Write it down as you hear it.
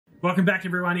Welcome back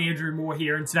everyone, Andrew Moore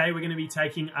here, and today we're going to be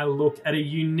taking a look at a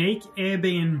unique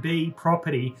Airbnb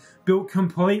property built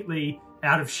completely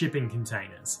out of shipping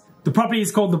containers. The property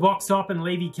is called The Box Top and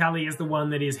Levi Kelly is the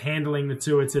one that is handling the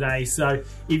tour today. So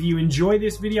if you enjoy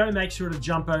this video, make sure to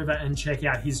jump over and check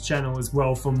out his channel as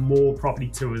well for more property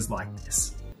tours like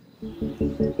this.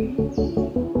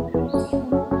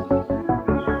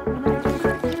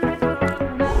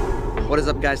 What is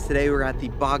up guys? Today we're at the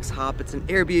Box Hop. It's an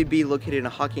Airbnb located in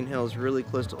Hocking Hills, really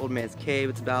close to Old Man's Cave.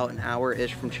 It's about an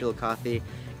hour-ish from Chillicothe.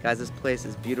 Guys, this place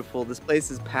is beautiful. This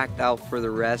place is packed out for the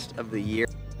rest of the year.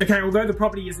 Okay, although the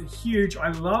property isn't huge, I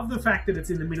love the fact that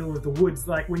it's in the middle of the woods.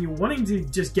 Like when you're wanting to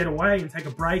just get away and take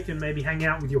a break and maybe hang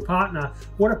out with your partner,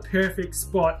 what a perfect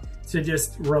spot to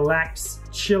just relax,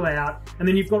 chill out. And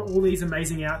then you've got all these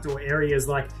amazing outdoor areas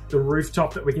like the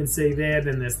rooftop that we can see there.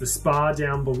 Then there's the spa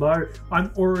down below.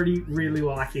 I'm already really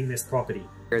liking this property.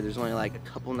 There's only like a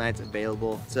couple nights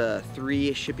available. It's a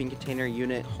 3 shipping container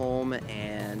unit home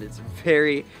and it's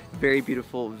very, very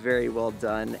beautiful, very well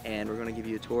done, and we're gonna give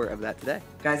you a tour of that today.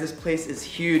 Guys, this place is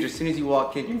huge. As soon as you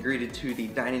walk in, you're greeted to the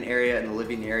dining area and the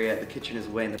living area. The kitchen is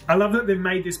way in the... I love that they've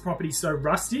made this property so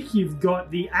rustic. You've got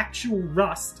the actual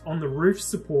rust on the roof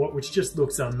support, which just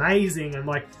looks amazing and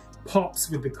like pops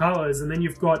with the colors. And then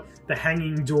you've got the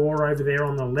hanging door over there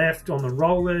on the left on the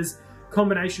rollers.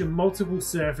 Combination of multiple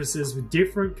surfaces with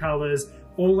different colors,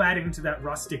 all adding to that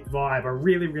rustic vibe. I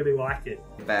really, really like it.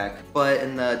 But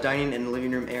in the dining and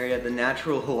living room area, the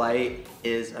natural light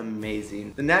is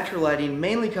amazing. The natural lighting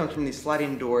mainly comes from these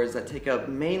sliding doors that take up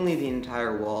mainly the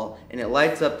entire wall, and it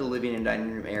lights up the living and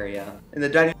dining room area. In the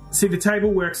dining See, the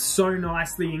table works so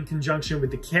nicely in conjunction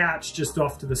with the couch just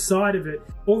off to the side of it.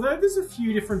 Although there's a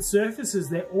few different surfaces,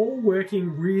 they're all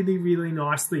working really, really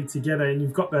nicely together, and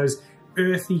you've got those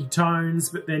earthy tones,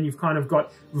 but then you've kind of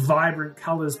got vibrant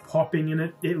colors popping in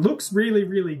it. It looks really,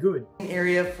 really good.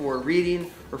 Area for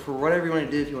reading or for whatever you want to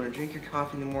do. If you want to drink your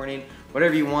coffee in the morning,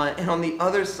 whatever you want. And on the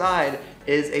other side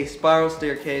is a spiral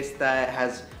staircase that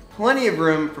has plenty of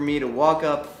room for me to walk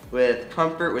up with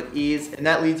comfort, with ease, and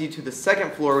that leads you to the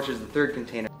second floor, which is the third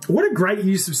container. What a great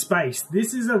use of space.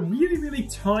 This is a really, really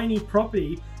tiny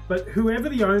property, but whoever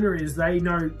the owner is, they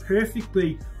know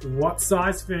perfectly what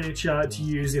size furniture to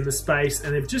use in the space,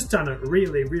 and they've just done it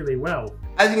really, really well.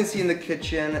 As you can see in the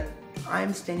kitchen,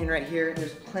 I'm standing right here.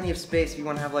 There's plenty of space if you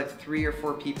want to have like 3 or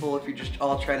 4 people, if you're just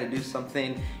all trying to do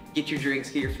something, get your drinks,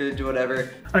 get your food, do whatever.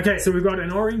 Okay, so we've got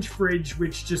an orange fridge,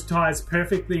 which just ties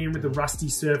perfectly in with the rusty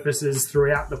surfaces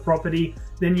throughout the property.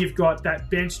 Then you've got that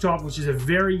bench top, which is a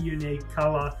very unique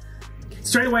color.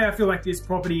 Straight away, I feel like this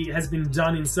property has been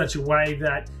done in such a way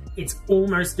that it's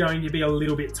almost going to be a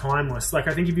little bit timeless. Like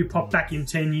I think if you pop back in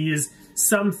 10 years,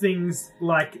 some things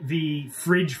like the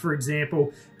fridge, for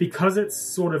example, because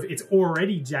it's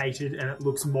already dated and it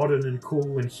looks modern and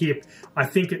cool and hip, I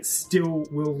think it still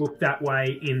will look that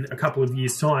way in a couple of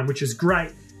years' time, which is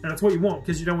great. And that's what you want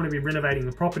because you don't want to be renovating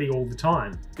the property all the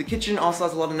time. The kitchen also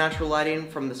has a lot of natural lighting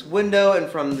from this window and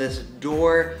from this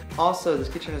door. Also, this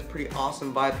kitchen has a pretty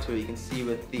awesome vibe to it. You can see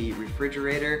with the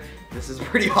refrigerator. This is a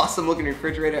pretty awesome looking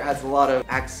refrigerator. It has a lot of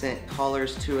accent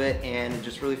colors to it and it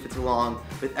just really fits along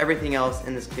with everything else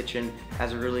in this kitchen. It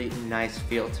has a really nice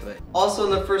feel to it. Also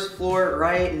on the first floor,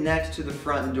 right next to the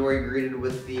front door, you're greeted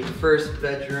with the first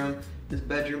bedroom. This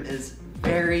bedroom is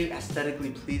very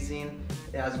aesthetically pleasing.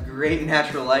 It has great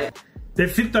natural light. They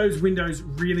fit those windows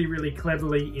really, really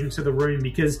cleverly into the room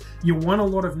because you want a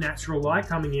lot of natural light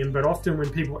coming in, but often when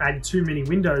people add too many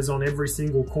windows on every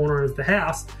single corner of the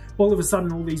house, all of a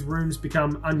sudden all these rooms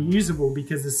become unusable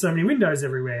because there's so many windows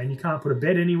everywhere and you can't put a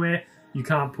bed anywhere, you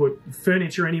can't put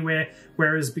furniture anywhere,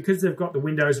 whereas because they've got the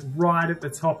windows right at the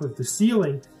top of the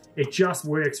ceiling, it just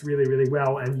works really, really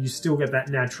well and you still get that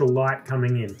natural light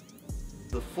coming in.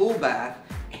 The full bath,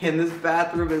 and this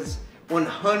bathroom is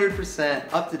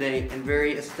 100% up to date and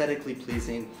very aesthetically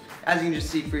pleasing. As you can just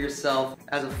see for yourself,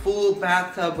 it has a full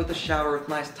bathtub with a shower with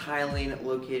nice tiling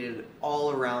located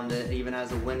all around it. It even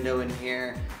has a window in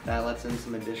here that lets in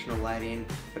some additional lighting,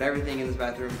 but everything in this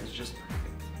bathroom is just perfect.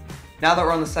 Now that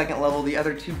we're on the second level, the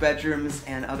other 2 bedrooms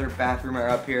and other bathroom are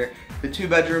up here. The 2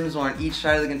 bedrooms are on each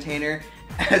side of the container.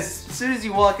 As soon as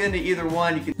you walk into either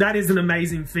one, you can... That is an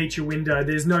amazing feature window.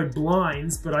 There's no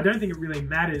blinds, but I don't think it really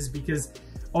matters because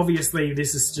obviously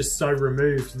this is just so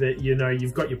removed that, you know,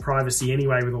 you've got your privacy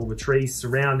anyway with all the trees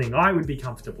surrounding. I would be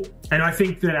comfortable. And I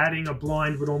think that adding a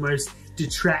blind would almost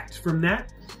detract from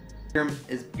that. Bedroom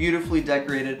is beautifully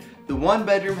decorated. The 1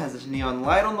 bedroom has this neon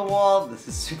light on the wall. This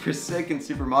is super sick and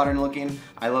super modern looking.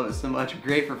 I love it so much.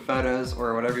 Great for photos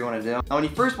or whatever you want to do. Now when you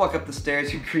first walk up the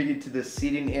stairs, you're greeted to this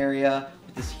seating area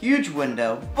with this huge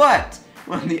window, but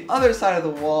On the other side of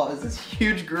the wall is this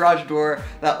huge garage door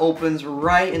that opens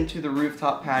right into the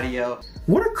rooftop patio.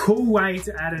 What a cool way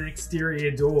to add an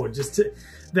exterior door.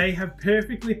 They have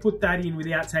perfectly put that in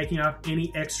without taking up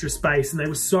any extra space, and they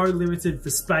were so limited for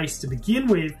space to begin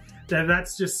with that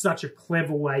that's just such a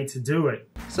clever way to do it.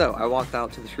 So I walked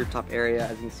out to this rooftop area.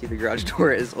 As you can see, the garage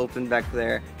door is open back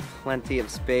there. Plenty of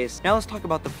space. Now let's talk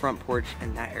about the front porch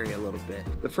and that area a little bit.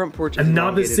 The front porch is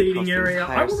another seating area.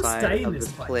 I want to stay in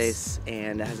this place,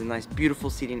 and it has a nice, beautiful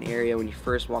seating area when you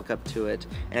first walk up to it.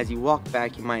 And as you walk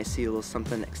back, you might see a little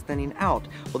something extending out.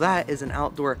 Well, that is an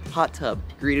outdoor hot tub,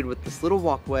 greeted with this little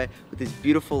walkway with these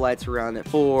beautiful lights around it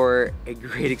for a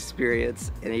great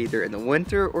experience, in either in the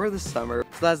winter or the summer.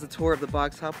 So that's the tour of the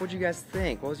box top. What'd you guys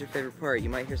think? What was your favorite part? You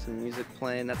might hear some music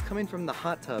playing. That's coming from the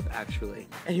hot tub, actually.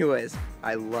 Anyways,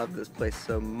 I love this place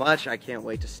so much. I can't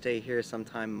wait to stay here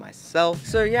sometime myself.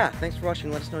 So yeah, thanks for watching.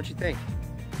 Let us know what you think.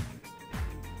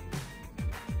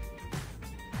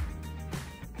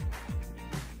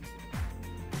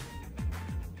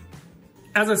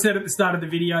 As I said at the start of the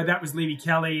video, that was Levi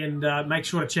Kelly, and make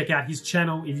sure to check out his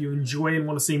channel if you enjoy and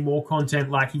want to see more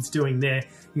content like he's doing there.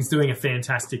 He's doing a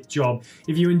fantastic job.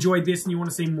 If you enjoyed this and you want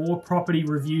to see more property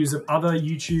reviews of other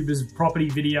YouTubers' property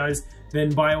videos,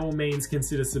 then by all means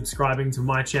consider subscribing to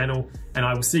my channel, and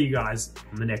I will see you guys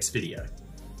on the next video.